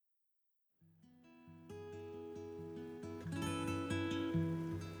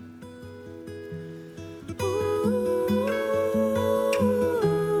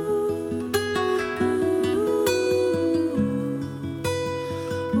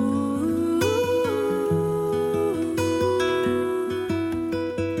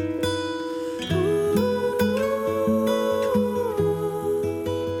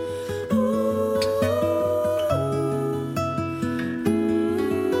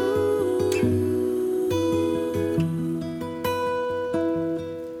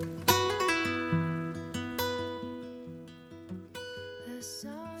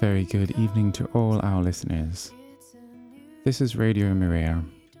Very good evening to all our listeners. This is Radio Maria,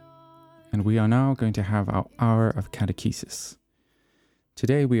 and we are now going to have our hour of catechesis.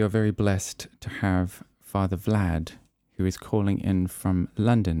 Today we are very blessed to have Father Vlad, who is calling in from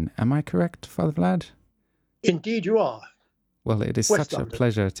London. Am I correct, Father Vlad? Indeed you are. Well, it is West such London. a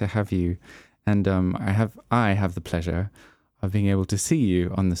pleasure to have you, and I have the pleasure of being able to see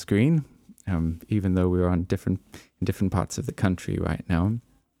you on the screen, even though we're on different parts of the country right now.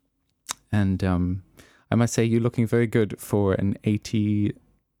 And I must say, you're looking very good for an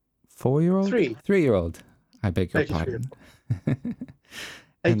 84-year-old? Three. 3-year-old. I beg your 83. pardon.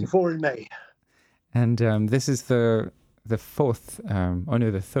 84 in May. And this is the fourth,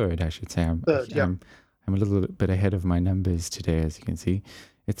 the third, I should say. Third, yeah. I'm a little bit ahead of my numbers today, as you can see.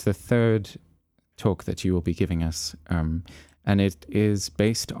 It's the third talk that you will be giving us. And it is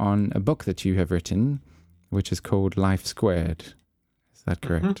based on a book that you have written, which is called Life Squared. Is that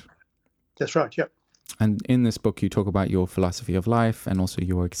correct? Mm-hmm. That's right, yeah. And in this book, you talk about your philosophy of life and also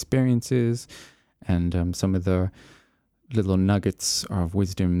your experiences and some of the little nuggets of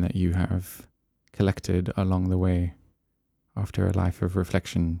wisdom that you have collected along the way after a life of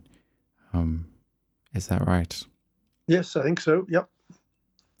reflection. Is that right? Yes, I think so, yep.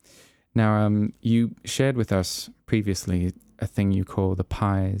 Now, you shared with us previously a thing you call the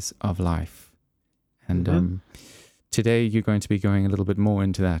pies of life. And today you're going to be going a little bit more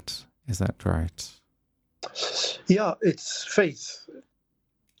into that. Is that right? Yeah, it's faith.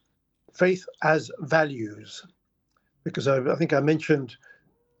 Faith as values. Because I think I mentioned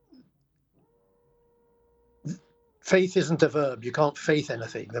faith isn't a verb. You can't faith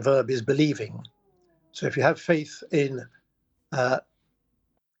anything. The verb is believing. So if you have faith in,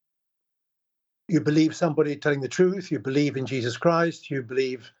 you believe somebody telling the truth, you believe in Jesus Christ, you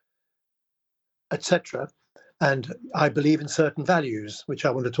believe, etc. And I believe in certain values, which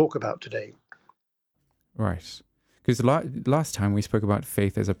I want to talk about today. Right. Because last time we spoke about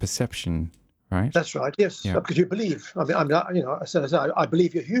faith as a perception, right? That's right, yes, Yeah. because you believe. I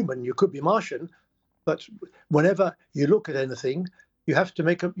believe you're human, you could be Martian, but whenever you look at anything, you have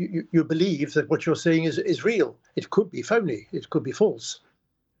to you believe that what you're seeing is real. It could be phony, it could be false.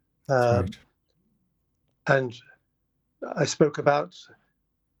 Right. And I spoke about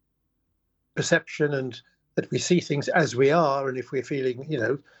perception and that we see things as we are, and if we're feeling,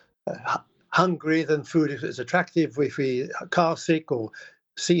 hungry, then food is attractive. If we are car sick or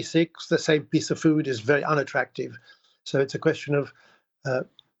seasick, the same piece of food is very unattractive. So it's a question of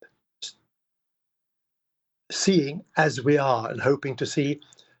seeing as we are and hoping to see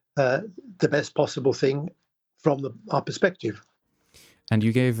the best possible thing from our perspective. And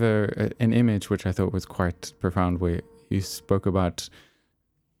you gave an image which I thought was quite profound, where you spoke about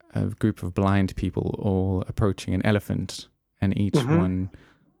a group of blind people all approaching an elephant, and each one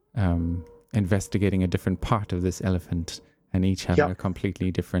investigating a different part of this elephant, and each having a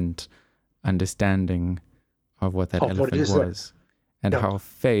completely different understanding of what that elephant was. And how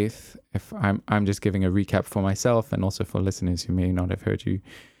faith, if I'm just giving a recap for myself and also for listeners who may not have heard you,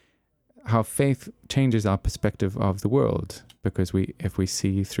 how faith changes our perspective of the world, because if we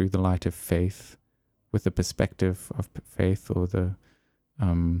see through the light of faith, with the perspective of faith or the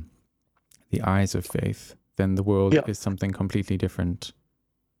eyes of faith, then the world is something completely different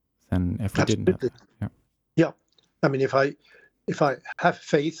than if we didn't have that. Yeah. I mean, if I have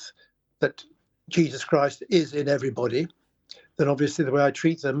faith that Jesus Christ is in everybody, then obviously the way I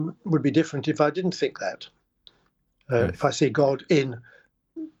treat them would be different if I didn't think that. If I see God in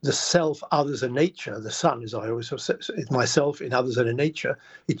the self, others, and nature, the Son, as I always say, myself in others and in nature,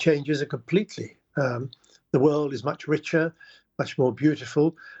 it changes it completely. The world is much richer, much more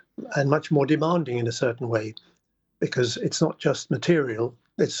beautiful, and much more demanding in a certain way, because it's not just material,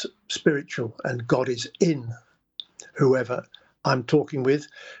 it's spiritual, and God is in whoever I'm talking with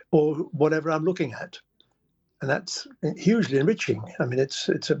or whatever I'm looking at. And that's hugely enriching. I mean,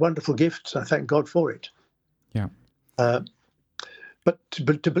 it's a wonderful gift. I thank God for it. Yeah. But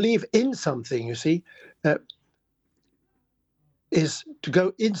to believe in something, you see, is to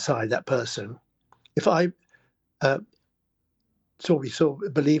go inside that person. If I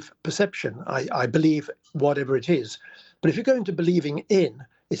believe perception, I believe whatever it is. But if you're going to believing in,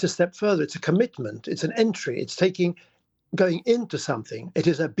 it's a step further. It's a commitment. It's an entry. It's going into something. It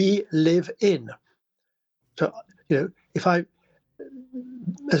is a live in. So, if I,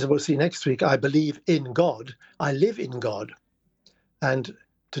 as we'll see next week, I believe in God, I live in God. And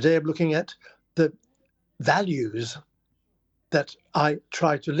today I'm looking at the values that I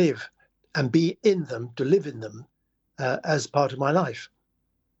try to live and be in them, to live in them as part of my life.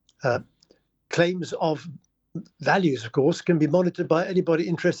 Claims of values, of course, can be monitored by anybody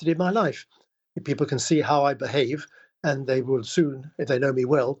interested in my life. If people can see how I behave, and they will soon, if they know me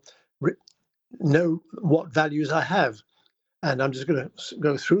well, know what values I have. And I'm just going to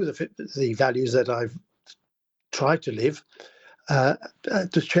go through the values that I've tried to live,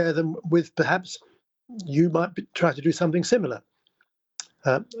 to share them with perhaps you might try to do something similar.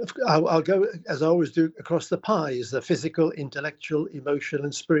 I'll go, as I always do, across the pies, the physical, intellectual, emotional,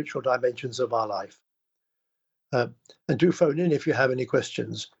 and spiritual dimensions of our life. And do phone in if you have any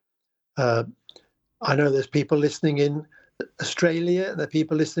questions. I know there's people listening in Australia, there are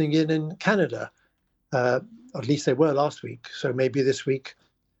people listening in Canada. At least they were last week. So maybe this week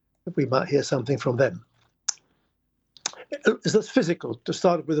we might hear something from them. That's physical, to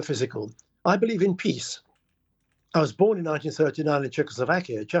start with the physical. I believe in peace. I was born in 1939 in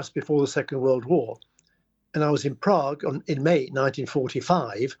Czechoslovakia, just before the Second World War. And I was in Prague in May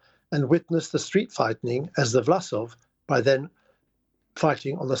 1945 and witnessed the street fighting as the Vlasov, by then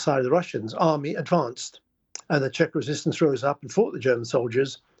fighting on the side of the Russians, army advanced. And the Czech resistance rose up and fought the German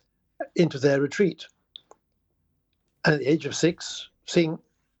soldiers into their retreat. And at the age of 6,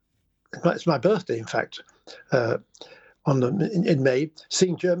 it's my birthday, in fact, in May,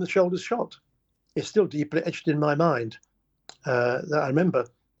 seeing German soldiers shot. It's still deeply etched in my mind, that I remember.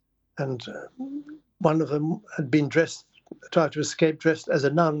 And one of them had been tried to escape dressed as a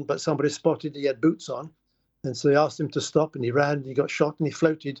nun, but somebody spotted he had boots on. And so they asked him to stop, and he ran, and he got shot, and he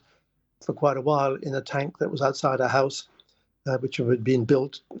floated for quite a while in a tank that was outside our house, which had been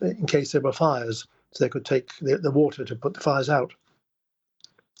built in case there were fires, so they could take the water to put the fires out.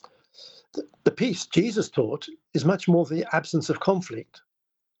 The peace Jesus taught is much more than the absence of conflict.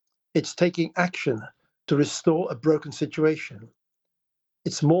 It's taking action to restore a broken situation.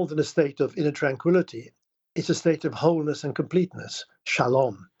 It's more than a state of inner tranquility. It's a state of wholeness and completeness.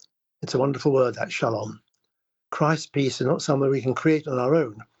 Shalom. It's a wonderful word, that shalom. Christ's peace is not something we can create on our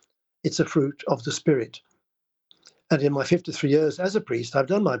own. It's a fruit of the Spirit. And in my 53 years as a priest, I've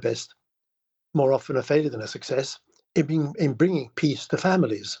done my best, more often a failure than a success, in bringing peace to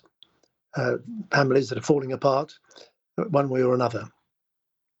families, families that are falling apart one way or another.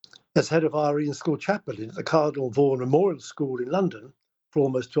 As head of our Eden School chaplain at the Cardinal Vaughan Memorial School in London for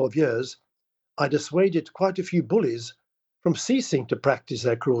almost 12 years, I dissuaded quite a few bullies from ceasing to practice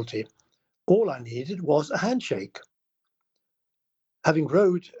their cruelty. All I needed was a handshake. Having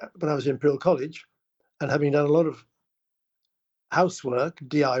rowed when I was in Imperial College and having done a lot of housework,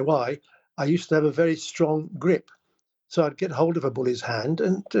 DIY, I used to have a very strong grip. So I'd get hold of a bully's hand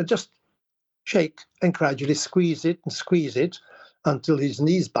and just shake and gradually squeeze it until his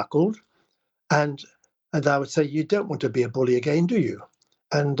knees buckled. And I would say, you don't want to be a bully again, do you?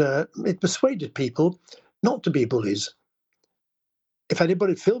 And it persuaded people not to be bullies. If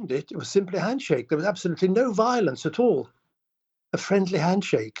anybody filmed it, it was simply a handshake. There was absolutely no violence at all. A friendly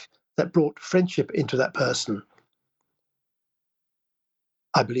handshake that brought friendship into that person.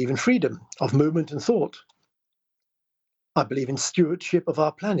 I believe in freedom of movement and thought. I believe in stewardship of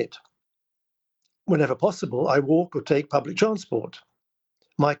our planet. Whenever possible, I walk or take public transport.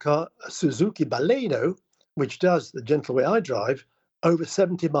 My car, a Suzuki Baleno, which does the gentle way I drive, over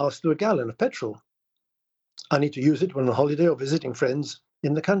 70 miles to a gallon of petrol. I need to use it when on holiday or visiting friends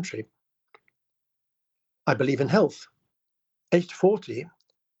in the country. I believe in health. Aged 40,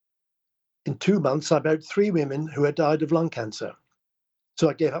 in 2 months, I buried 3 women who had died of lung cancer. So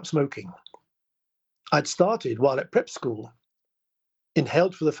I gave up smoking. I'd started while at prep school,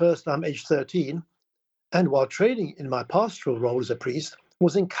 inhaled for the first time aged 13, and while training in my pastoral role as a priest,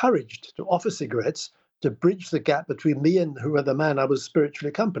 was encouraged to offer cigarettes to bridge the gap between me and who the man I was spiritually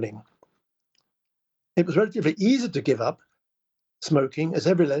accompanying. It was relatively easy to give up smoking, as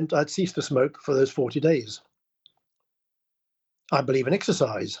every Lent I'd ceased to smoke for those 40 days. I believe in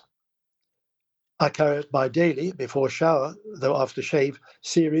exercise. I carry out my daily, before shower, though after shave,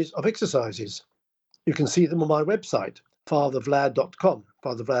 series of exercises. You can see them on my website, fathervlad.com,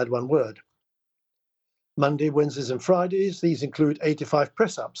 Father Vlad, one word. Monday, Wednesdays and Fridays, these include 85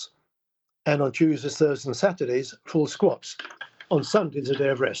 press-ups. And on Tuesdays, Thursdays and Saturdays, full squats. On Sundays, a day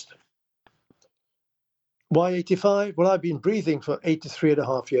of rest. Why 85? Well, I've been breathing for 83 and a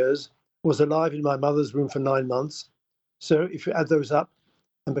half years, was alive in my mother's womb for 9 months. So if you add those up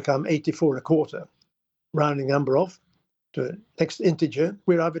and become 84 and a quarter, rounding number off to the next integer,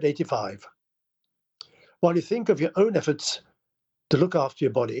 we're up at 85. While you think of your own efforts to look after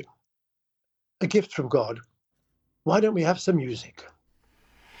your body, a gift from God, why don't we have some music?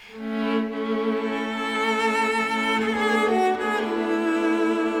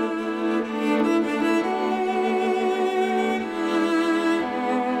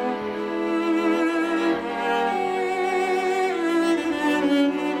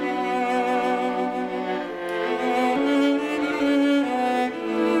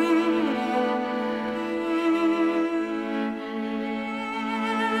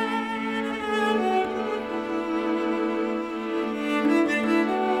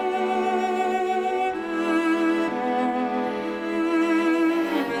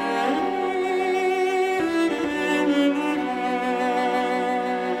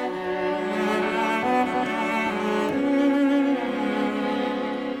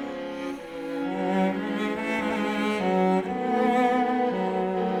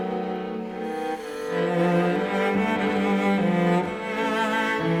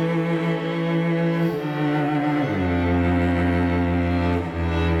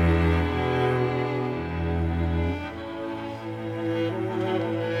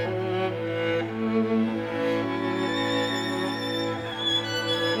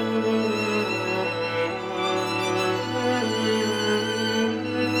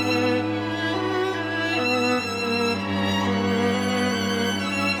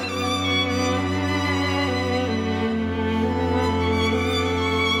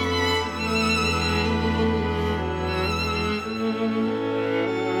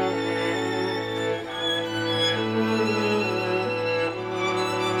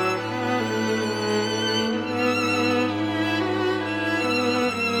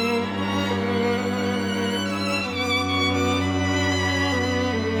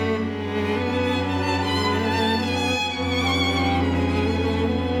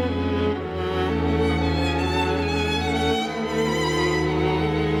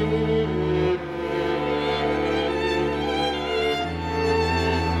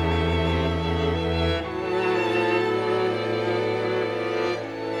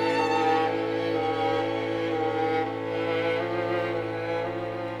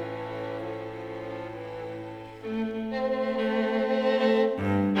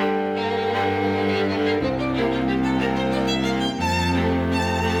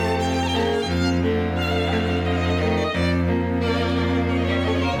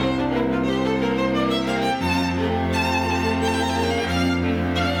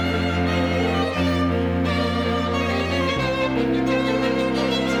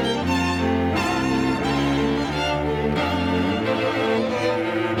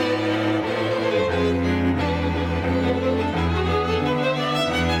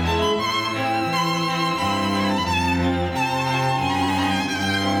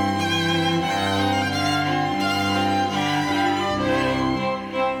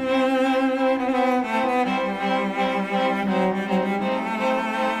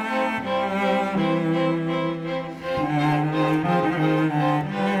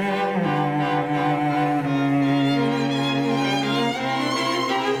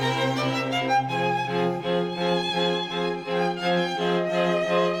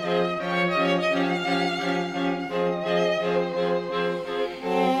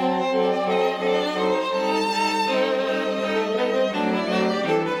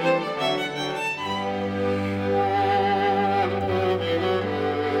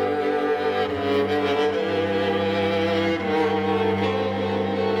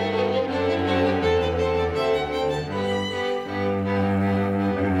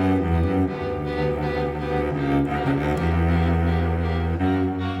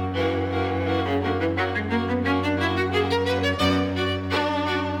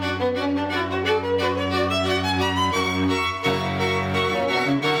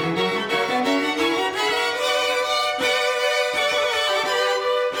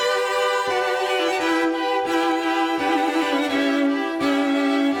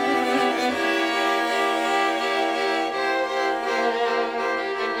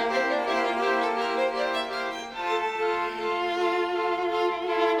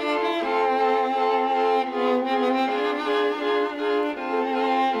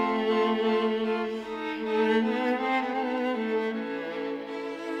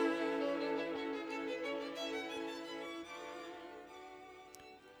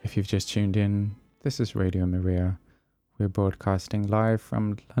 If you've just tuned in, this is Radio Maria. We're broadcasting live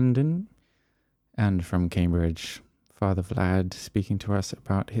from London and from Cambridge. Father Vlad speaking to us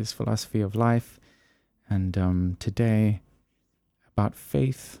about his philosophy of life, and today about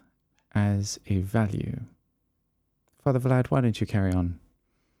faith as a value. Father Vlad, why don't you carry on?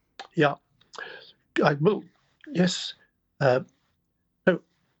 Yeah, I will. Yes. I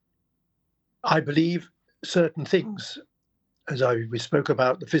believe certain things, as we spoke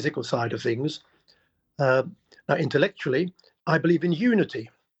about the physical side of things. Now, intellectually, I believe in unity.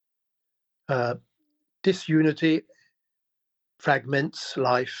 Disunity fragments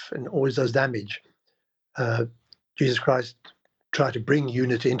life and always does damage. Jesus Christ tried to bring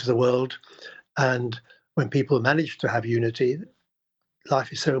unity into the world, and when people manage to have unity,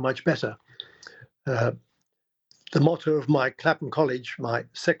 life is so much better. The motto of my Clapham College, my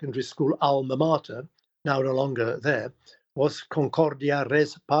secondary school alma mater, now no longer there, was Concordia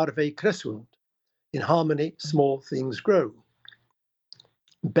res parve crescunt. In harmony, small things grow.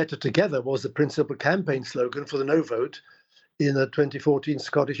 Better together was the principal campaign slogan for the no vote in the 2014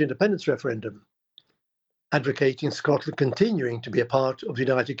 Scottish independence referendum, advocating Scotland continuing to be a part of the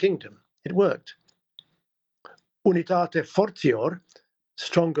United Kingdom. It worked. Unitate fortior,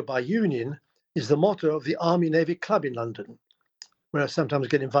 stronger by union, is the motto of the Army Navy Club in London, where I sometimes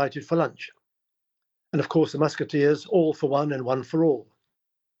get invited for lunch. And of course, the Musketeers, all for one and one for all.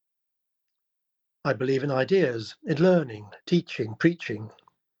 I believe in ideas, in learning, teaching, preaching,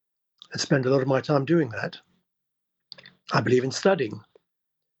 and spend a lot of my time doing that. I believe in studying.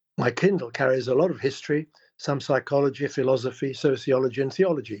 My Kindle carries a lot of history, some psychology, philosophy, sociology, and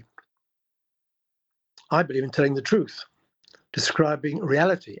theology. I believe in telling the truth, describing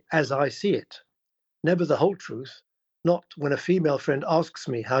reality as I see it, never the whole truth, not when a female friend asks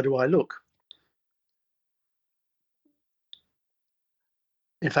me, how do I look?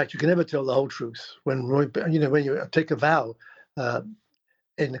 In fact, you can never tell the whole truth. When you take a vow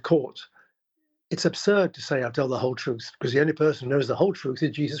in the court, it's absurd to say I'll tell the whole truth, because the only person who knows the whole truth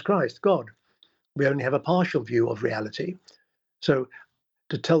is Jesus Christ, God. We only have a partial view of reality. So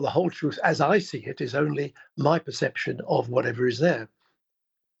to tell the whole truth as I see it is only my perception of whatever is there.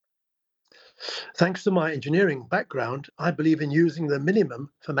 Thanks to my engineering background, I believe in using the minimum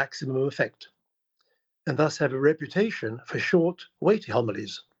for maximum effect, and thus have a reputation for short, weighty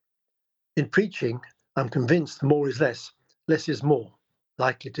homilies. In preaching, I'm convinced more is less, less is more,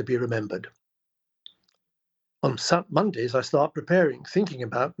 likely to be remembered. On Mondays, I start preparing, thinking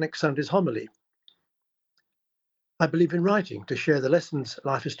about next Sunday's homily. I believe in writing to share the lessons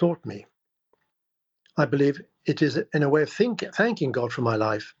life has taught me. I believe it is in a way of thanking God for my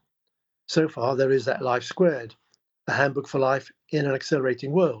life. So far, there is that Life Squared, a handbook for life in an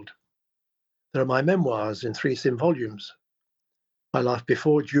accelerating world. There are my memoirs in 3 thin volumes, my life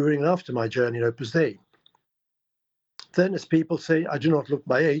before, during, and after my journey in Opus Dei. Then, as people say, I do not look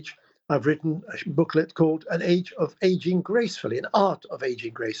my age, I've written a booklet called An Age of Aging Gracefully, an art of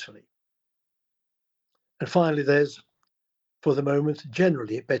aging gracefully. And finally, there's, for the moment,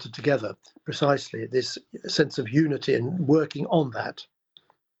 generally better together, precisely this sense of unity and working on that.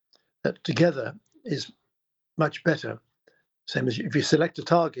 That together is much better. Same as if you select a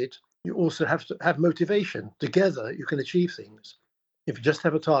target, you also have to have motivation. Together, you can achieve things. If you just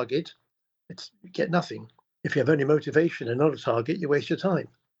have a target, you get nothing. If you have only motivation and not a target, you waste your time.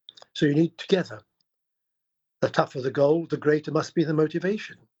 So you need together. The tougher the goal, the greater must be the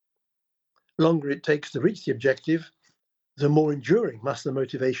motivation. The longer it takes to reach the objective, the more enduring must the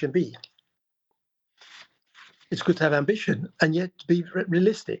motivation be. It's good to have ambition and yet to be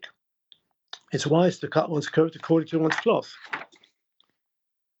realistic. It's wise to cut one's coat according to one's cloth,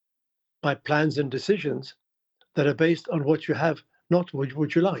 by plans and decisions that are based on what you have, not what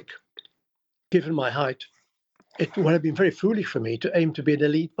would you like. Given my height, it would have been very foolish for me to aim to be an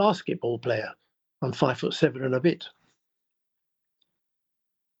elite basketball player. I'm 5'7" and a bit.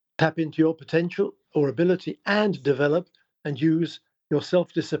 Tap into your potential or ability and develop and use your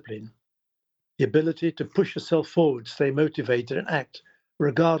self-discipline, the ability to push yourself forward, stay motivated and act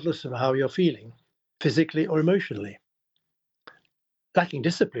regardless of how you're feeling, physically or emotionally. Lacking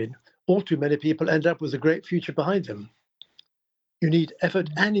discipline, all too many people end up with a great future behind them. You need effort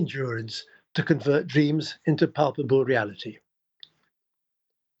and endurance to convert dreams into palpable reality.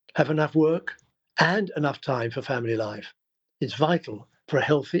 Have enough work and enough time for family life. It's vital for a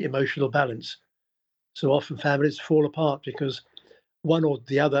healthy emotional balance. So often families fall apart because one or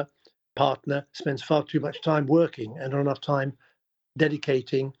the other partner spends far too much time working and not enough time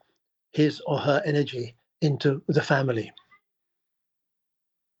dedicating his or her energy into the family.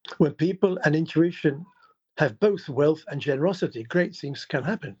 When people and intuition have both wealth and generosity, great things can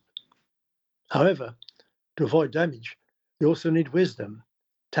happen. However, to avoid damage, we also need wisdom,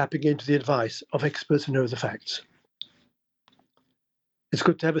 tapping into the advice of experts who know the facts. It's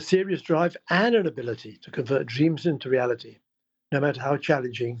good to have a serious drive and an ability to convert dreams into reality, no matter how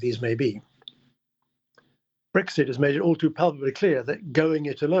challenging these may be. Brexit has made it all too palpably clear that going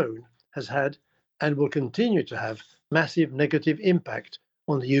it alone has had and will continue to have massive negative impact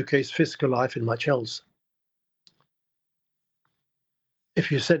on the UK's fiscal life and much else. If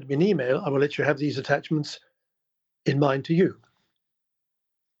you send me an email, I will let you have these attachments in mind to you.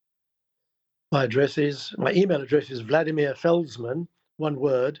 My email address is Vladimir Feldsman, one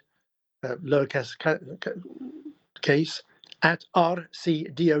word, lowercase case, at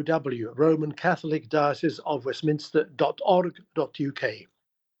RCDOW, Roman Catholic Diocese of Westminster.org.uk.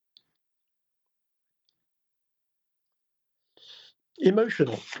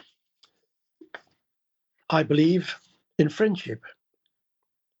 Emotional. I believe in friendship.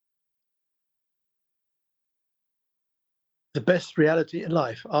 The best reality in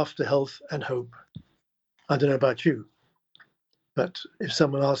life after health and hope. I don't know about you, but if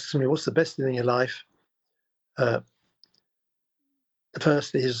someone asks me what's the best thing in your life, the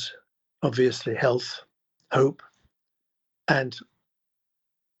first is obviously health, hope, and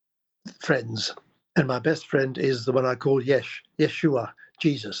friends. And my best friend is the one I call Yeshua,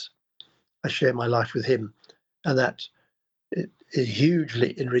 Jesus. I share my life with him, and that is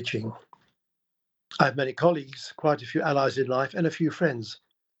hugely enriching. I have many colleagues, quite a few allies in life, and a few friends.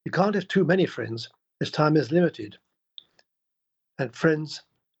 You can't have too many friends, as time is limited. And friends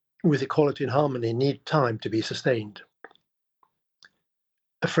with equality and harmony need time to be sustained.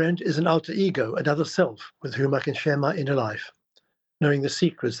 A friend is an alter ego, another self with whom I can share my inner life, knowing the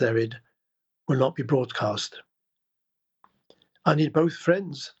secrets therein will not be broadcast. I need both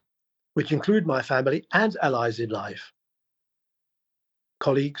friends, which include my family, and allies in life,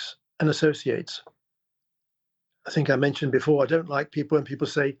 colleagues and associates. I think I mentioned before, I don't like people when people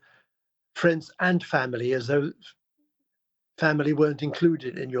say friends and family, as though family weren't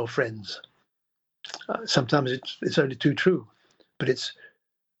included in your friends. Sometimes it's only too true, but it's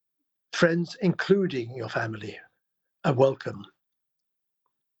friends including your family are welcome.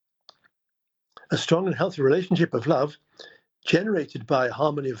 A strong and healthy relationship of love generated by a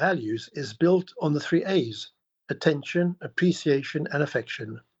harmony of values is built on the 3 A's: attention, appreciation, and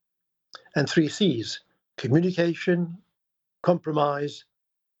affection, and 3 C's: communication, compromise,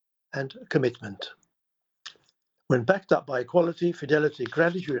 and commitment. When backed up by equality, fidelity,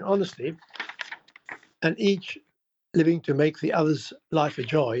 gratitude, and honesty, and each living to make the other's life a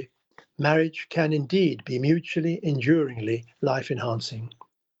joy, marriage can indeed be mutually, enduringly life-enhancing.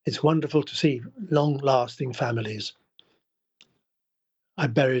 It's wonderful to see long-lasting families. I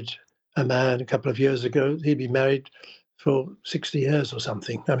buried a man a couple of years ago. He'd been married for 60 years or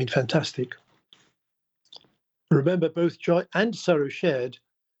something. I mean, fantastic. Remember, both joy and sorrow shared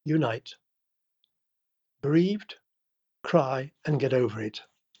unite. Bereaved, cry and get over it.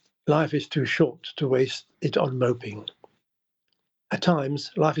 Life is too short to waste it on moping. At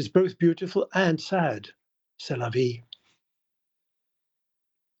times, life is both beautiful and sad. C'est la vie.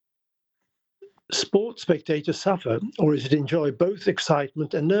 Sports spectators suffer, or is it enjoy, both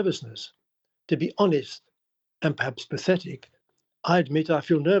excitement and nervousness? To be honest, and perhaps pathetic, I admit I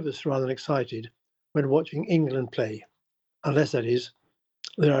feel nervous rather than excited when watching England play, unless that is,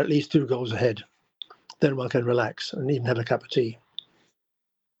 there are at least 2 goals ahead. Then one can relax and even have a cup of tea.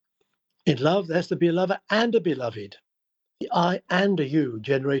 In love, there has to be a lover and a beloved, the I and a you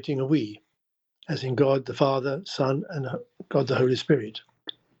generating a we, as in God the Father, Son, and God the Holy Spirit.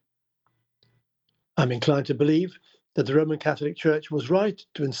 I'm inclined to believe that the Roman Catholic Church was right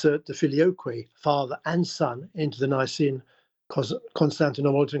to insert the Filioque, Father and Son, into the Nicene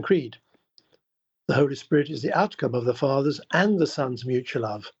Constantinopolitan Creed. The Holy Spirit is the outcome of the Father's and the Son's mutual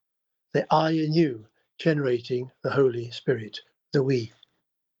love, the I and you generating the Holy Spirit, the we.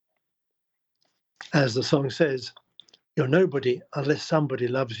 As the song says, you're nobody unless somebody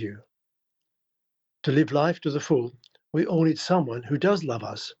loves you. To live life to the full, we all need someone who does love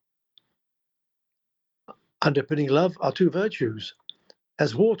us. Underpinning love are 2 virtues.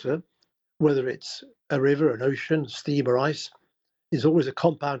 As water, whether it's a river, an ocean, steam or ice, is always a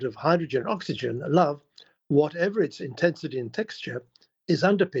compound of hydrogen and oxygen, love, whatever its intensity and texture, is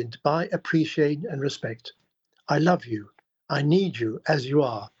underpinned by appreciation and respect. I love you. I need you as you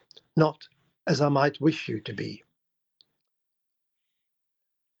are, not as I might wish you to be.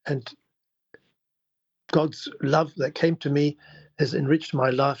 And God's love that came to me has enriched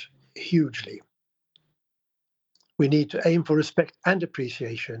my life hugely. We need to aim for respect and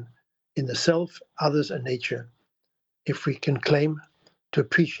appreciation in the self, others, and nature if we can claim to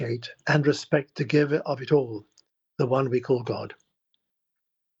appreciate and respect the giver of it all, the one we call God.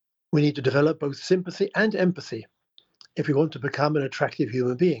 We need to develop both sympathy and empathy if we want to become an attractive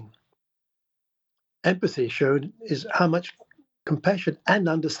human being. Empathy shown is how much compassion and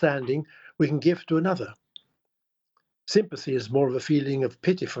understanding we can give to another. Sympathy is more of a feeling of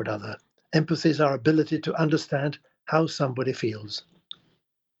pity for another. Empathy is our ability to understand how somebody feels.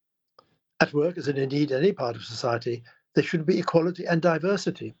 At work, as in indeed any part of society, there should be equality and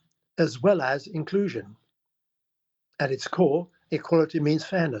diversity, as well as inclusion. At its core, equality means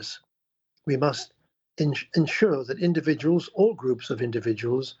fairness. We must ensure that individuals or groups of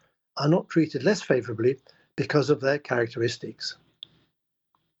individuals are not treated less favorably because of their characteristics.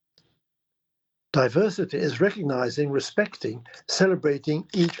 Diversity is recognizing, respecting, celebrating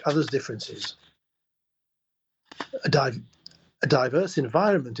each other's differences. A diverse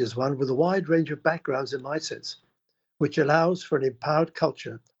environment is one with a wide range of backgrounds and mindsets, which allows for an empowered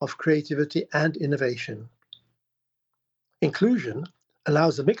culture of creativity and innovation. Inclusion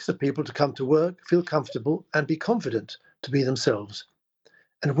allows a mix of people to come to work, feel comfortable, and be confident to be themselves,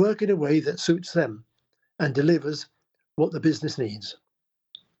 and work in a way that suits them and delivers what the business needs.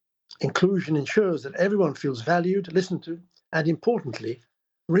 Inclusion ensures that everyone feels valued, listened to, and importantly,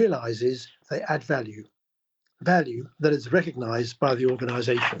 realizes they add value that is recognized by the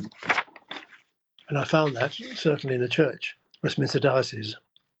organization. And I found that certainly in the church, Westminster Diocese.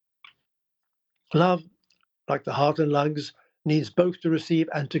 Love, like the heart and lungs, needs both to receive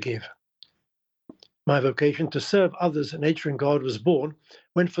and to give. My vocation to serve others, nature and God, was born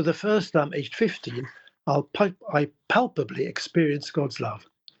when, for the first time, aged 15, I palpably experienced God's love.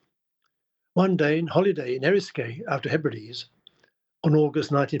 One day, in holiday in Eriskay, after Hebrides, on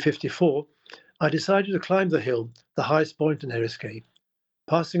August 1954, I decided to climb the hill, the highest point in Eriskay,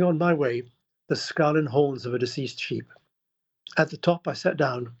 passing on my way the skull and horns of a deceased sheep. At the top, I sat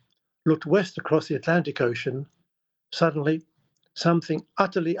down, looked west across the Atlantic Ocean. Suddenly, something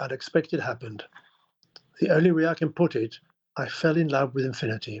utterly unexpected happened. The only way I can put it, I fell in love with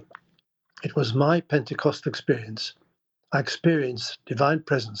infinity. It was my Pentecostal experience. I experienced divine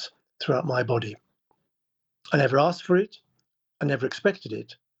presence throughout my body. I never asked for it. I never expected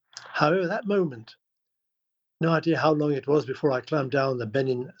it. However, that moment, no idea how long it was before I climbed down the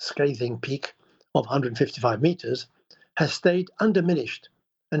Benin scathing peak of 155 meters, has stayed undiminished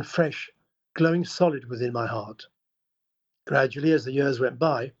and fresh, glowing solid within my heart. Gradually, as the years went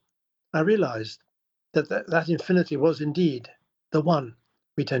by, I realized that infinity was indeed the one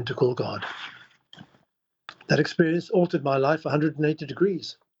we tend to call God. That experience altered my life 180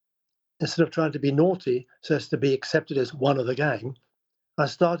 degrees. Instead of trying to be naughty so as to be accepted as one of the gang, I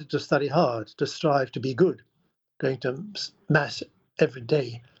started to study hard, to strive to be good, going to Mass every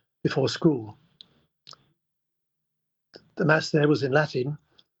day before school. The Mass there was in Latin,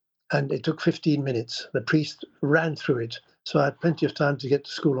 and it took 15 minutes. The priest ran through it, so I had plenty of time to get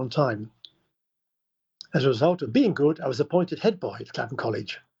to school on time. As a result of being good, I was appointed head boy at Clapham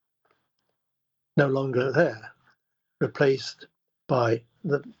College. No longer there, replaced by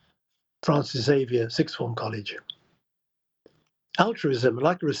the Francis Xavier Sixth Form College. Altruism,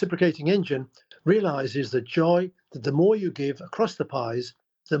 like a reciprocating engine, realizes the joy that the more you give across the pies,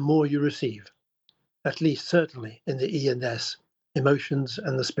 the more you receive, at least certainly in the E and S, emotions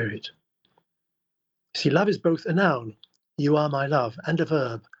and the spirit. See, love is both a noun, you are my love, and a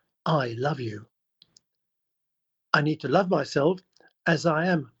verb, I love you. I need to love myself as I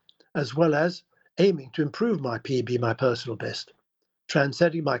am, as well as aiming to improve my PB, my personal best,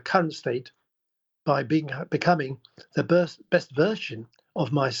 transcending my current state by becoming the best version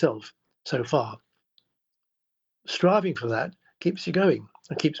of myself so far. Striving for that keeps you going,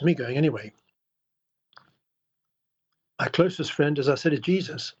 and keeps me going anyway. My closest friend, as I said, is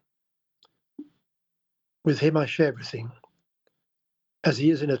Jesus. With him I share everything. As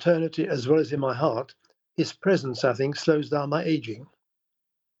he is in eternity as well as in my heart, his presence, I think, slows down my aging.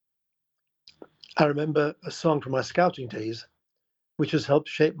 I remember a song from my scouting days, which has helped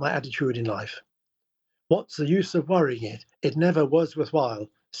shape my attitude in life. What's the use of worrying it? It never was worthwhile.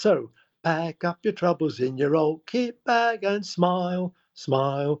 So pack up your troubles in your old kit bag and smile,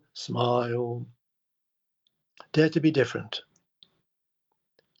 smile, smile. Dare to be different.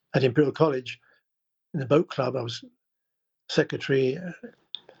 At Imperial College, in the boat club, I was secretary.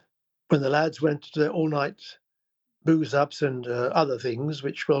 When the lads went to their all-night booze-ups and other things,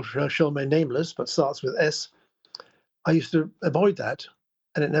 which shall remain nameless, but starts with S, I used to avoid that,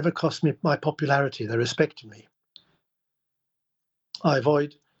 and it never cost me my popularity. They respected me. I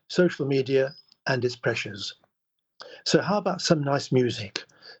avoid social media and its pressures. So how about some nice music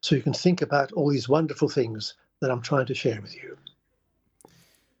so you can think about all these wonderful things that I'm trying to share with you?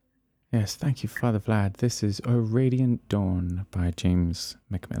 Yes, thank you, Father Vlad. This is A Radiant Dawn by James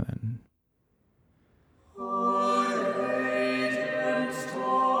Macmillan.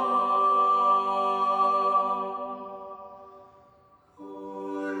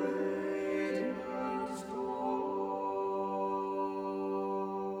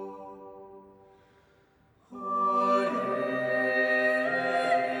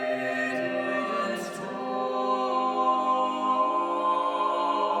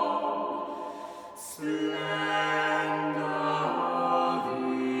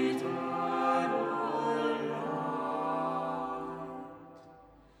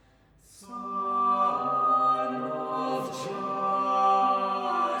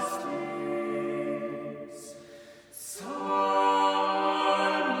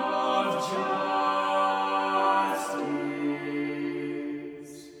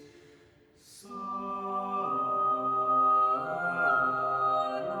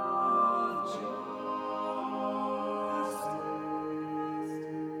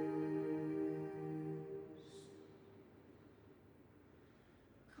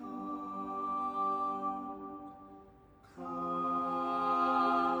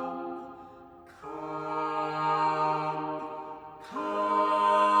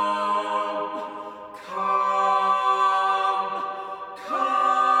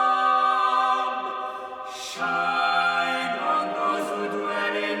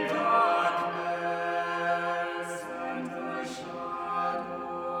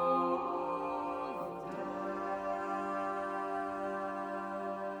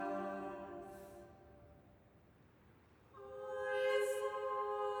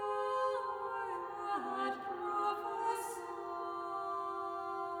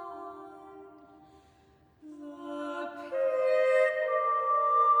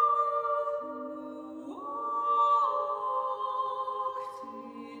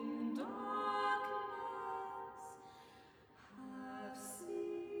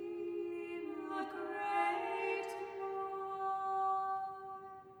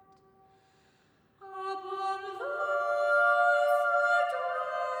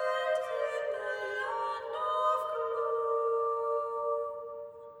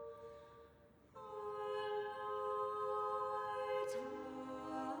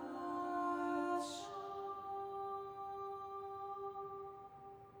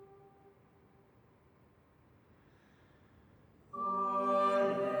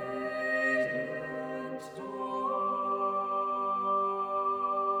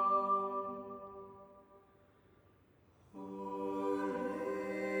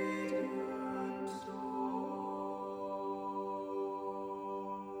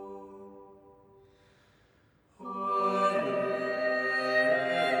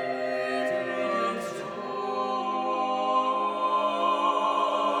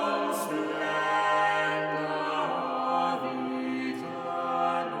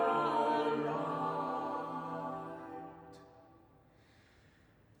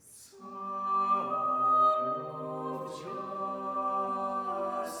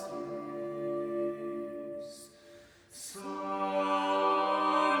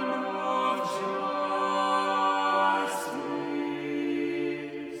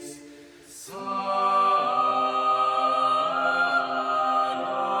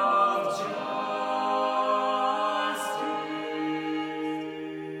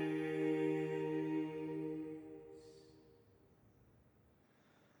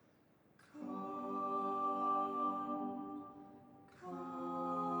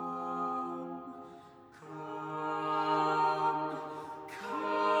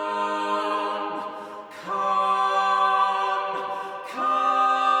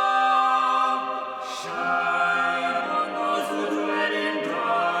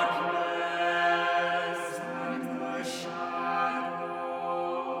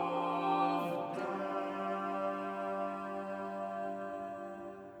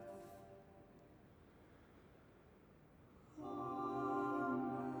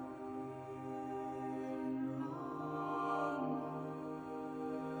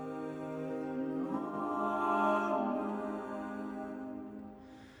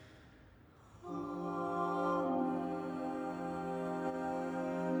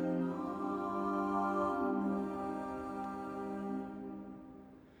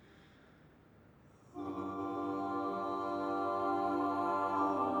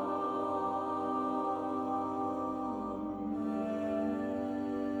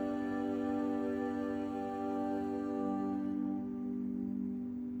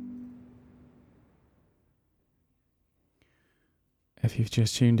 If you've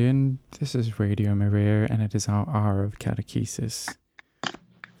just tuned in, this is Radio Maria, and it is our hour of catechesis.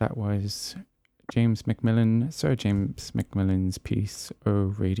 That was James McMillan, Sir James McMillan's piece, O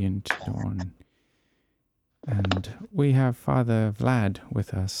Radiant Dawn. And we have Father Vlad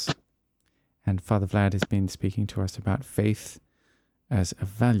with us. And Father Vlad has been speaking to us about faith as a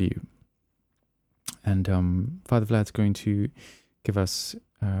value. And Father Vlad's going to give us,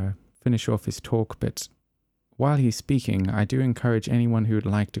 finish off his talk, but while he's speaking, I do encourage anyone who would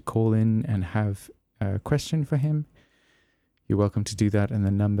like to call in and have a question for him. You're welcome to do that, and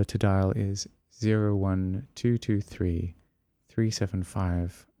the number to dial is 01223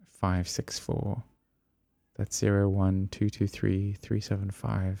 375 564. That's 01223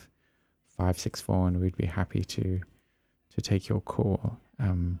 375 564, and we'd be happy to take your call.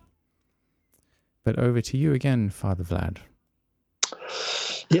 But over to you again, Father Vlad.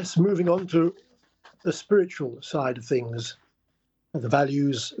 Yes, moving on to the spiritual side of things, and the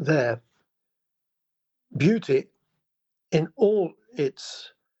values there. Beauty, in all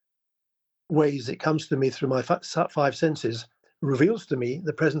its ways it comes to me through my five senses, reveals to me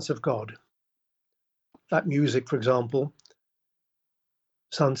the presence of God. Like music, for example,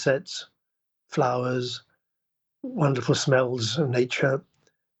 sunsets, flowers, wonderful smells of nature.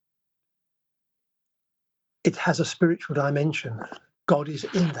 It has a spiritual dimension. God is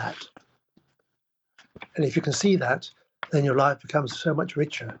in that. And if you can see that, then your life becomes so much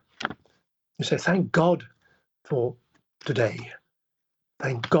richer. You say, thank God for today.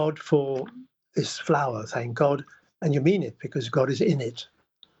 Thank God for this flower. Thank God. And you mean it because God is in it.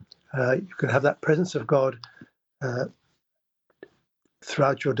 You can have that presence of God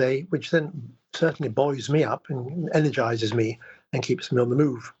throughout your day, which then certainly buoys me up and energizes me and keeps me on the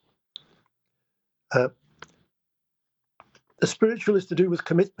move. The spiritual is to do with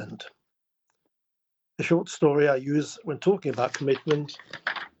commitment. The short story I use when talking about commitment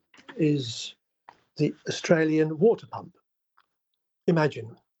is the Australian water pump.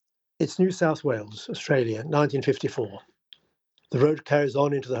 Imagine, it's New South Wales, Australia, 1954. The road carries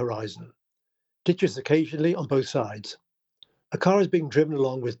on into the horizon. Ditches occasionally on both sides. A car is being driven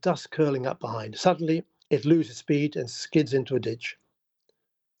along with dust curling up behind. Suddenly, it loses speed and skids into a ditch.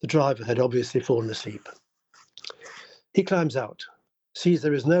 The driver had obviously fallen asleep. He climbs out, sees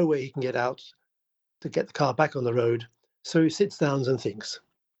there is no way he can get out to get the car back on the road, so he sits down and thinks,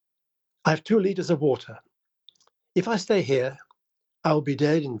 I have 2 liters of water. If I stay here, I will be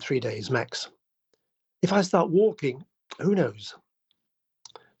dead in 3 days max. If I start walking, who knows?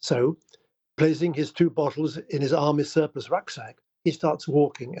 So, placing his 2 bottles in his army surplus rucksack, he starts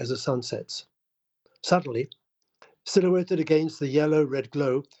walking as the sun sets. Suddenly, silhouetted against the yellow-red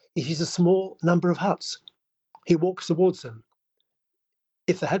glow, he sees a small number of huts. He walks towards them.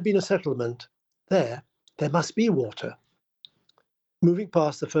 If there had been a settlement there must be water. Moving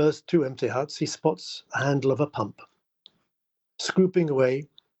past the first 2 empty huts, he spots the handle of a pump. Scooping away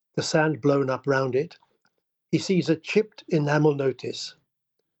the sand blown up round it, he sees a chipped enamel notice.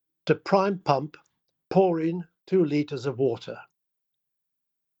 To prime pump, pour in 2 liters of water.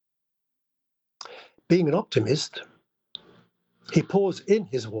 Being an optimist, he pours in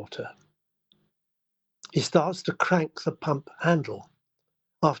his water. He starts to crank the pump handle.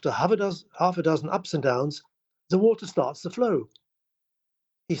 After half a dozen ups and downs, the water starts to flow.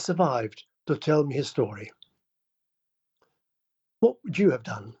 He survived to tell me his story. What would you have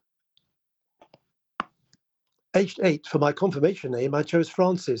done? Aged 8, for my confirmation name, I chose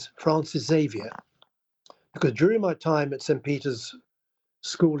Francis Xavier, because during my time at St. Peter's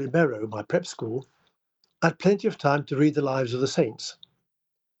School in Merrow, my prep school, I had plenty of time to read the lives of the saints.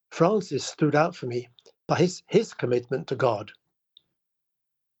 Francis stood out for me by his commitment to God.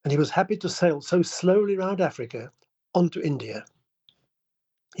 And he was happy to sail so slowly round Africa onto India.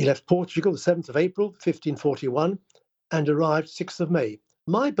 He left Portugal the 7th of April, 1541, and arrived 6th of May,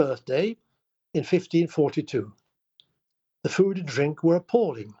 my birthday, in 1542. The food and drink were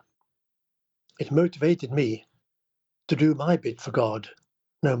appalling. It motivated me to do my bit for God,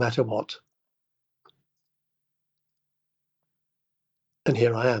 no matter what. And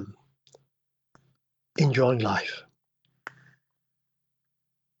here I am, enjoying life.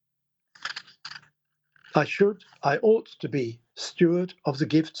 I ought to be steward of the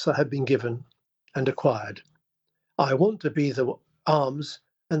gifts I have been given and acquired. I want to be the arms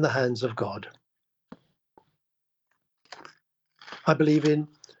and the hands of God. I believe in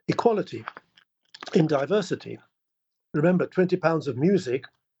equality, in diversity. Remember, 20 pounds of music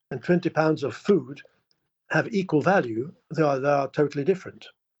and 20 pounds of food have equal value. They are totally different.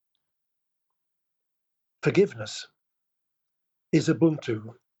 Forgiveness is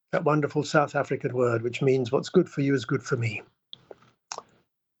Ubuntu, that wonderful South African word, which means what's good for you is good for me.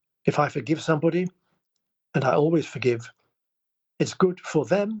 If I forgive somebody, and I always forgive, It's good for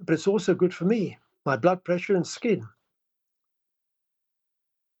them, but it's also good for me, my blood pressure and skin.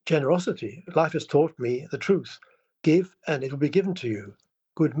 Generosity. Life has taught me the truth. Give, and it will be given to you.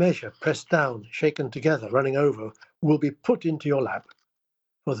 Good measure, pressed down, shaken together, running over, will be put into your lap.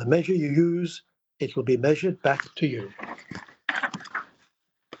 For the measure you use, it will be measured back to you.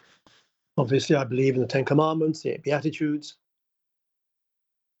 Obviously, I believe in the Ten Commandments, the Beatitudes.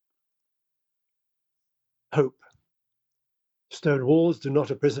 Hope. Stone walls do not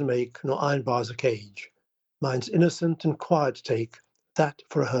a prison make, nor iron bars a cage. Mind's innocent and quiet take, that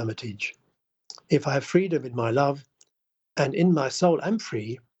for a hermitage. If I have freedom in my love, and in my soul am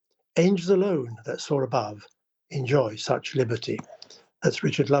free, angels alone that soar above enjoy such liberty. That's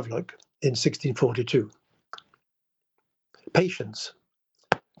Richard Lovelock in 1642. Patience.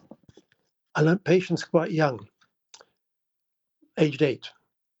 I learnt patience quite young, aged 8.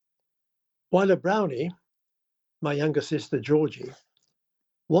 While a brownie, my younger sister Georgie,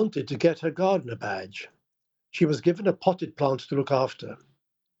 wanted to get her gardener badge, she was given a potted plant to look after.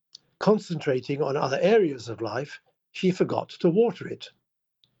 Concentrating on other areas of life, she forgot to water it.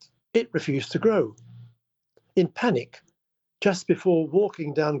 It refused to grow. In panic, just before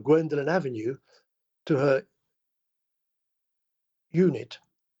walking down Gwendolyn Avenue to her unit,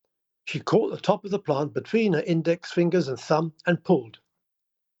 she caught the top of the plant between her index fingers and thumb and pulled.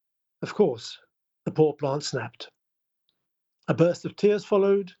 Of course, the poor plant snapped. A burst of tears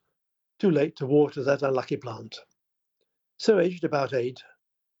followed, too late to water that unlucky plant. So aged about 8,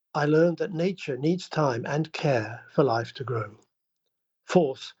 I learned that nature needs time and care for life to grow.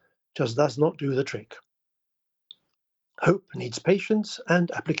 Force just does not do the trick. Hope needs patience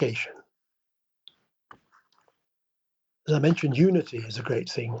and application. As I mentioned, unity is a great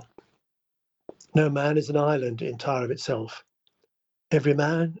thing. No man is an island entire of itself. Every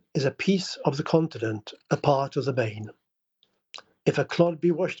man is a piece of the continent, a part of the main. If a clod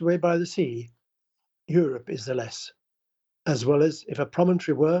be washed away by the sea, Europe is the less, as well as if a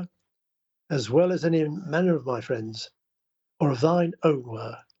promontory were, as well as any manner of my friends, or of thine own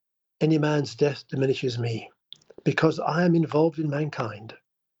were, any man's death diminishes me, because I am involved in mankind,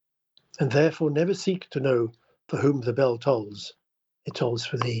 and therefore never seek to know for whom the bell tolls. It tolls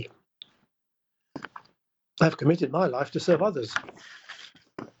for thee. I have committed my life to serve others.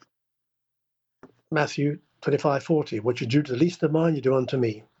 Matthew 25:40, what you do to the least of mine, you do unto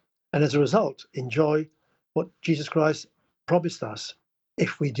me. And as a result, enjoy what Jesus Christ promised us,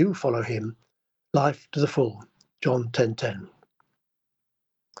 if we do follow him, life to the full. John 10:10.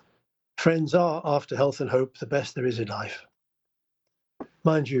 Friends are, after health and hope, the best there is in life.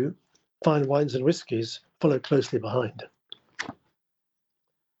 Mind you, fine wines and whiskies follow closely behind.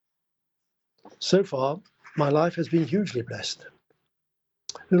 So far, my life has been hugely blessed.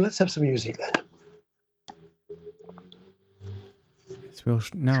 Now let's have some music then. Yes, we'll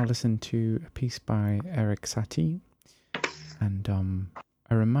now listen to a piece by Erik Satie. And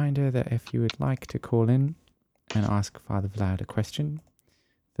a reminder that if you would like to call in and ask Father Vlad a question,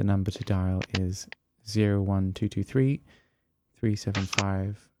 the number to dial is 01223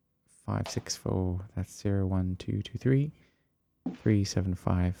 375 564. That's 01223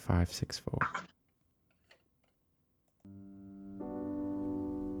 375 564.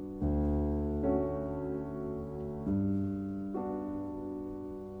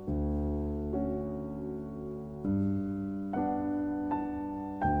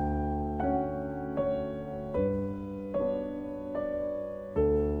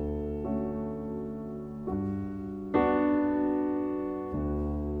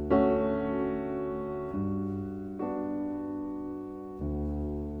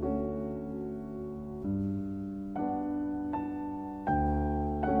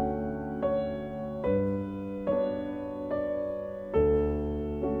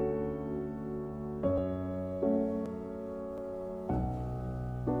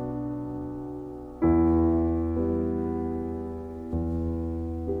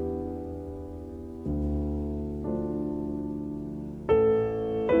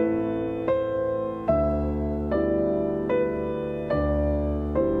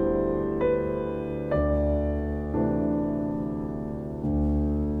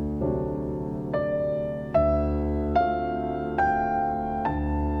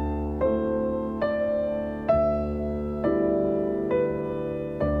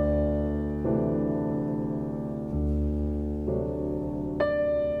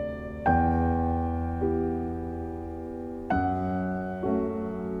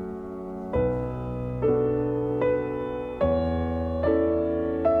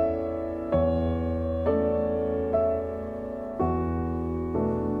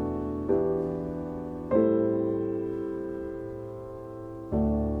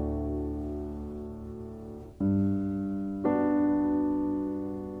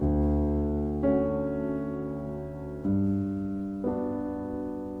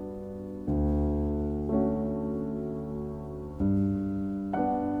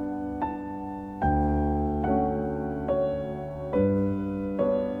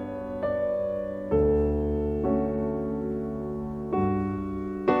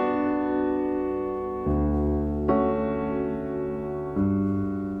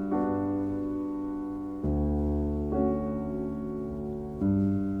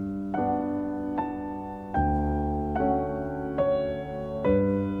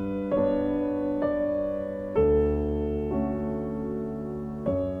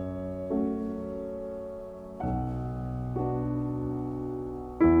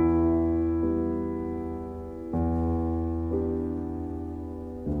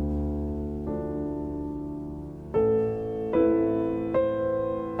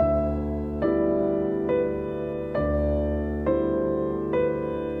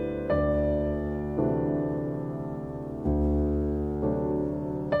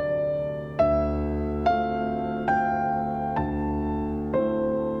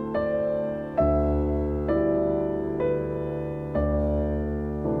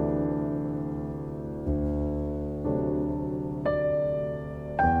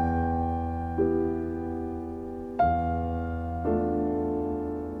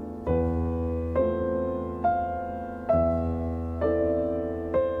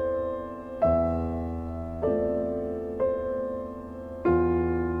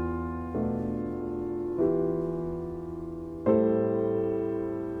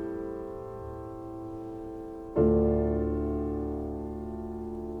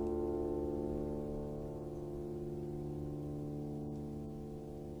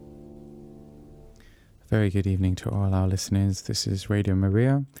 Very good evening to all our listeners. This is Radio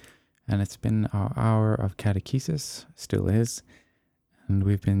Maria, and it's been our hour of catechesis, still is. And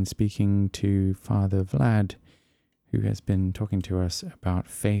we've been speaking to Father Vlad, who has been talking to us about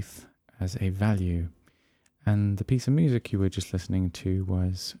faith as a value. And the piece of music you were just listening to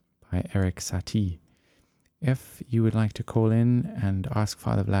was by Eric Satie. If you would like to call in and ask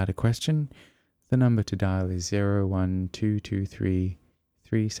Father Vlad a question, the number to dial is 01223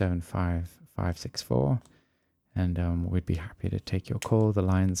 375 564, and we'd be happy to take your call. The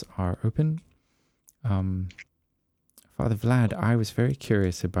lines are open. Father Vlad, I was very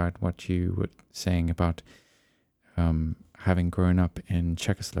curious about what you were saying about having grown up in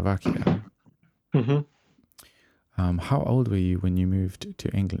Czechoslovakia. Mm-hmm. How old were you when you moved to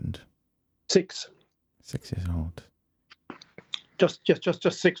England? 6. 6 years old.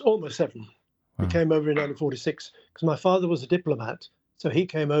 Just 6, almost 7. Wow. We came over in 1946 because my father was a diplomat, so he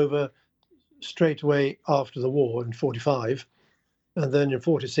came over straight away after the war in 45, and then in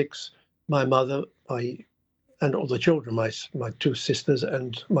 46, my mother, and all the children, my 2 sisters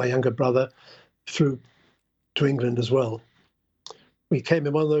and my younger brother, flew to England as well. We came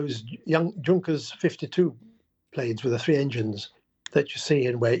in one of those young Junkers 52 planes with the 3 engines that you see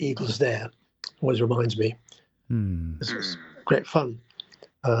in Where Eagles Dare. Always reminds me. This was great fun.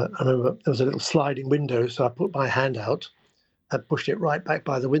 I remember there was a little sliding window, so I put my hand out and pushed it right back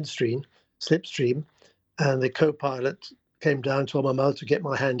by the slipstream, and the co-pilot came down, told my mother to get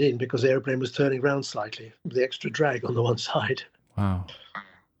my hand in because the airplane was turning around slightly with the extra drag on the one side. Wow.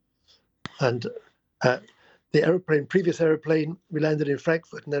 And the previous aeroplane, we landed in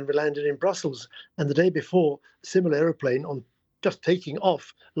Frankfurt and then we landed in Brussels. And the day before, a similar aeroplane, on just taking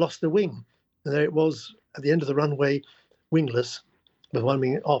off, lost the wing. And there it was at the end of the runway, wingless, with one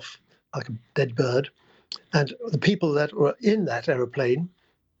wing off, like a dead bird. And the people that were in that aeroplane,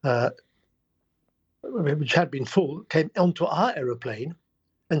 which had been full, came onto our aeroplane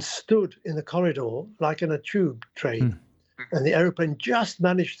and stood in the corridor like in a tube train. And the aeroplane just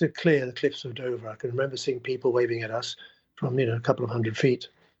managed to clear the cliffs of Dover. I can remember seeing people waving at us from, a couple of 100 feet.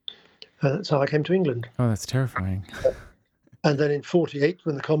 So I came to England. Oh, that's terrifying. And then in 48,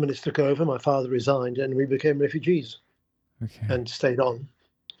 when the communists took over, my father resigned and we became refugees. Okay. And stayed on.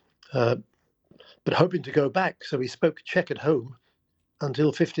 But hoping to go back. So we spoke Czech at home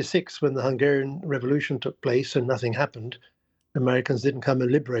until 56, when the Hungarian Revolution took place and nothing happened. The Americans didn't come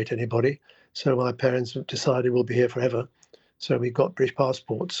and liberate anybody. So my parents decided we'll be here forever. So we got British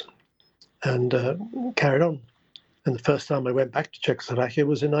passports and carried on. And the first time I went back to Czechoslovakia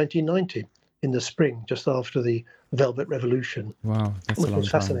was in 1990, in the spring, just after the Velvet Revolution. Wow, that's a long time. Which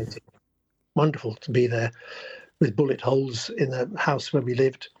was fascinating. Wonderful to be there with bullet holes in the house where we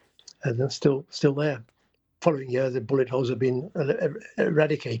lived, and they're still there. Following year, the bullet holes have been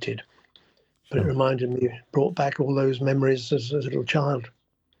eradicated. But it reminded me, brought back all those memories as a little child.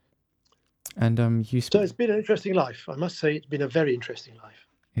 And so it's been an interesting life. I must say, it's been a very interesting life.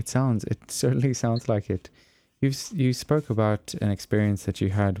 It certainly sounds like it. You spoke about an experience that you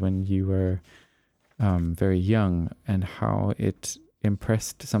had when you were very young, and how it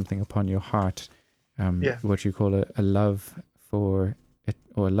impressed something upon your heart. What you call a love for it,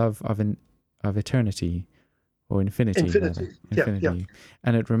 or love of eternity, or infinity. Infinity. Yeah.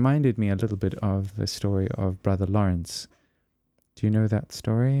 And it reminded me a little bit of the story of Brother Lawrence. Do you know that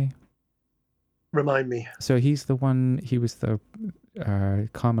story? Remind me. So he was the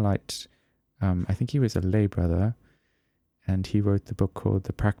Carmelite, I think he was a lay brother, and he wrote the book called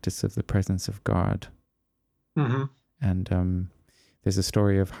The Practice of the Presence of God. Mm-hmm. And there's a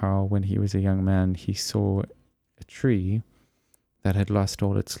story of how when he was a young man, he saw a tree that had lost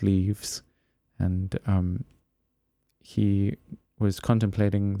all its leaves, and he was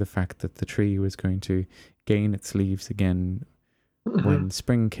contemplating the fact that the tree was going to gain its leaves again when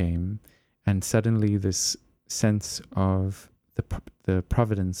spring came, and suddenly this sense of the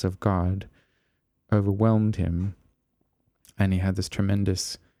providence of God overwhelmed him, and he had this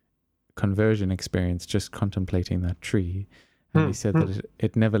tremendous conversion experience just contemplating that tree. And he said that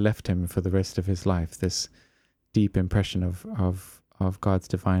it never left him for the rest of his life, this deep impression of God's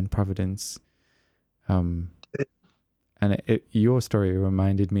divine providence. And your story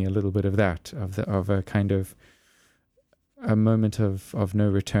reminded me a little bit of that, of a kind of a moment of no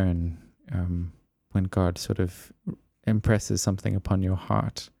return, when God sort of impresses something upon your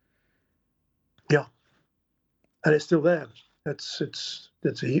heart. Yeah, and it's still there. It's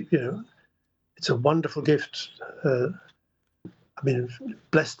a wonderful gift.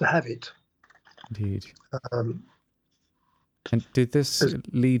 Blessed to have it. Indeed. And did this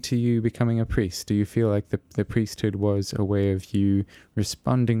lead to you becoming a priest? Do you feel like the priesthood was a way of you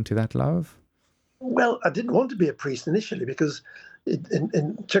responding to that love? Well, I didn't want to be a priest initially because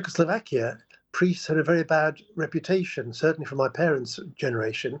in Czechoslovakia, priests had a very bad reputation, certainly from my parents'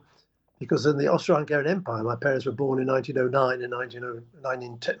 generation, because in the Austro-Hungarian Empire, my parents were born in 1909 and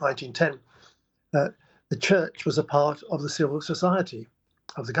 1910, the church was a part of the civil society,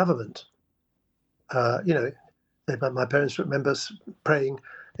 of the government. My parents remember praying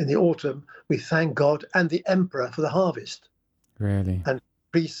in the autumn, we thank God and the emperor for the harvest. Really? And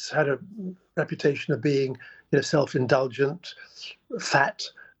priests had a reputation of being, self-indulgent, fat,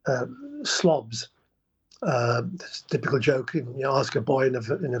 slobs. This typical joke, ask a boy in a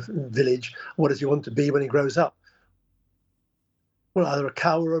village, what does he want to be when he grows up? Well, either a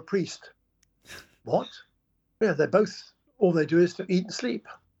cow or a priest. What? Yeah, they're both, all they do is to eat and sleep.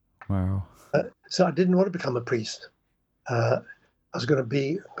 Wow. So I didn't want to become a priest. I was going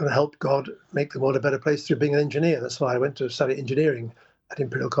to help God make the world a better place through being an engineer. That's why I went to study engineering at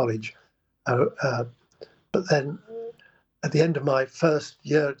Imperial College. But then at the end of my first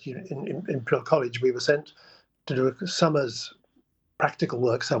year in Imperial College, we were sent to do a summer's practical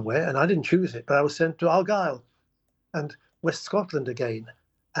work somewhere, and I didn't choose it, but I was sent to Argyll and West Scotland again.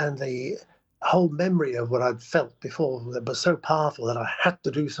 And the whole memory of what I'd felt before that was so powerful that I had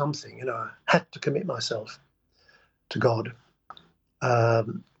to do something, I had to commit myself to God.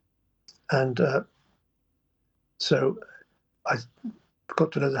 So I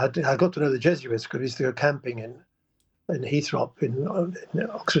got to know the Jesuits because we used to go camping in Heathrop in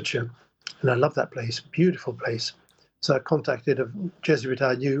Oxfordshire, and I love that place, beautiful place. So I contacted a Jesuit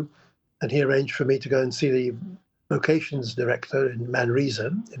I knew, and he arranged for me to go and see the vocations director in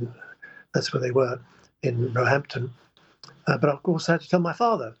Manresa, that's where they were, in Roehampton. But of course I had to tell my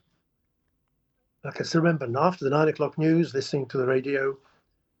father. I can still remember, after the 9 o'clock news, listening to the radio,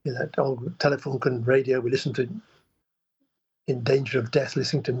 that old telephone radio, we listened to in danger of death,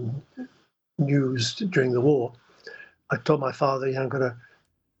 listening to news during the war. I told my father, I'm going to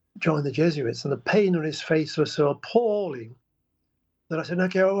join the Jesuits. And the pain on his face was so appalling that I said,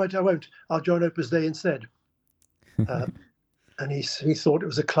 okay, all right, I won't. I'll join Opus Dei instead. And he thought it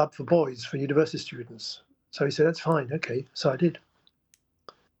was a club for boys, for university students. So he said, that's fine. Okay. So I did.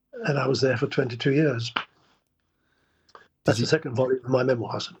 And I was there for 22 years. That's the second volume of my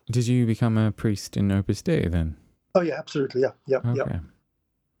memoirs. Did you become a priest in Opus Dei then? Oh, yeah, absolutely. Yeah. Okay.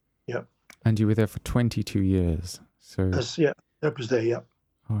 Yeah. And you were there for 22 years. So Opus Dei, yeah.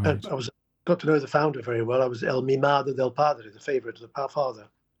 All right. And I got to know the founder very well. I was El Mimado del Padre, the favorite of the father.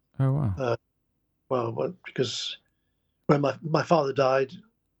 Oh, wow. Well, because when my father died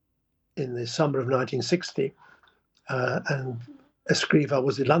in the summer of 1960, and Escriva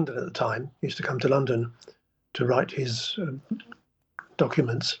was in London at the time, he used to come to London to write his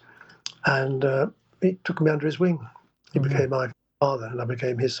documents, and he took me under his wing. He became my father, and I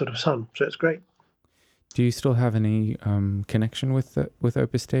became his sort of son. So it's great. Do you still have any connection with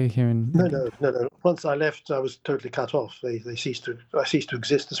Opus Dei here in England? No. Once I left, I was totally cut off. I ceased to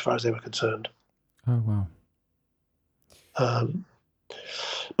exist as far as they were concerned. Oh, wow.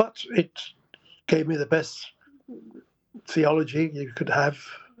 But it gave me the best theology you could have,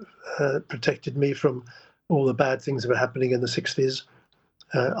 protected me from all the bad things that were happening in the 60s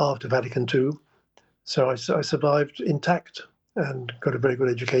after Vatican II. So I survived intact and got a very good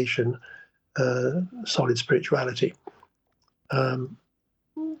education, solid spirituality. And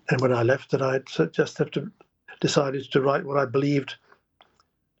when I left, I just decided to write what I believed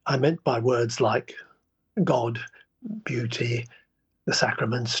I meant by words like God, beauty, the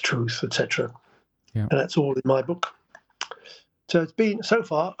sacraments, truth, etc. Yeah. And that's all in my book. So it's been, so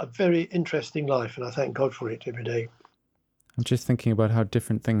far, a very interesting life, and I thank God for it every day. I'm just thinking about how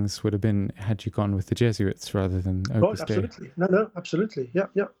different things would have been had you gone with the Jesuits rather than Opus Dei. Absolutely. No, absolutely. Yeah.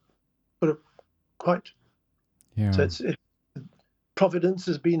 But quite. Yeah. So Providence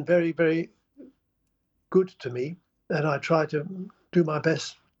has been very, very good to me, and I try to do my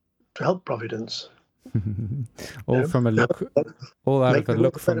best to help Providence. All out of a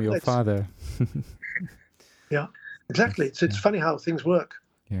look from your father. Yeah, exactly. It's funny how things work.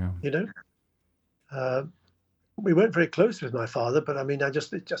 Yeah. We weren't very close with my father, but I mean, I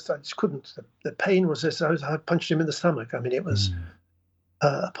just couldn't. The pain was this. I punched him in the stomach. I mean, it was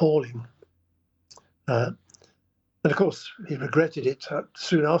appalling. And of course, he regretted it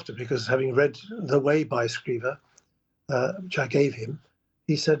soon after, because having read The Way by Escriva, which I gave him,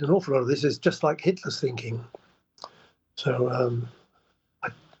 he said an awful lot of this is just like Hitler's thinking. So I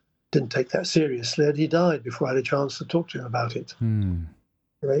didn't take that seriously, and he died before I had a chance to talk to him about it.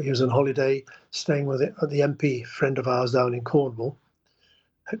 He was on holiday, staying with the MP friend of ours down in Cornwall,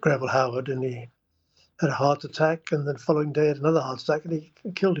 at Greville Howard, and he had a heart attack, and then the following day had another heart attack, and he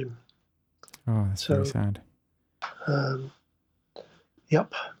killed him. Oh, that's very sad.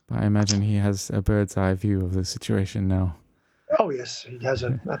 Yep. But I imagine he has a bird's eye view of the situation now. Oh, yes, he has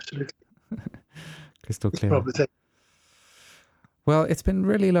absolutely. Crystal clear. Well, it's been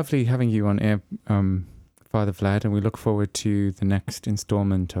really lovely having you on air, Father Vlad, and we look forward to the next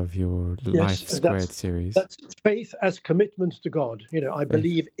installment of your Life Squared series. That's faith as commitment to God. I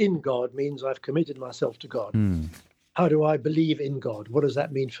believe in God means I've committed myself to God. How do I believe in God? What does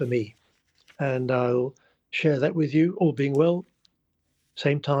that mean for me? And I'll share that with you, all being well,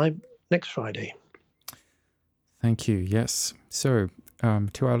 same time next Friday. Thank you. Yes. So,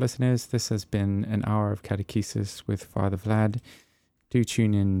 to our listeners, this has been an hour of catechesis with Father Vlad. Do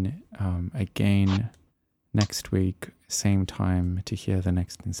tune in again next week, same time, to hear the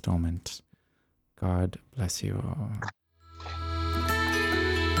next installment. God bless you all.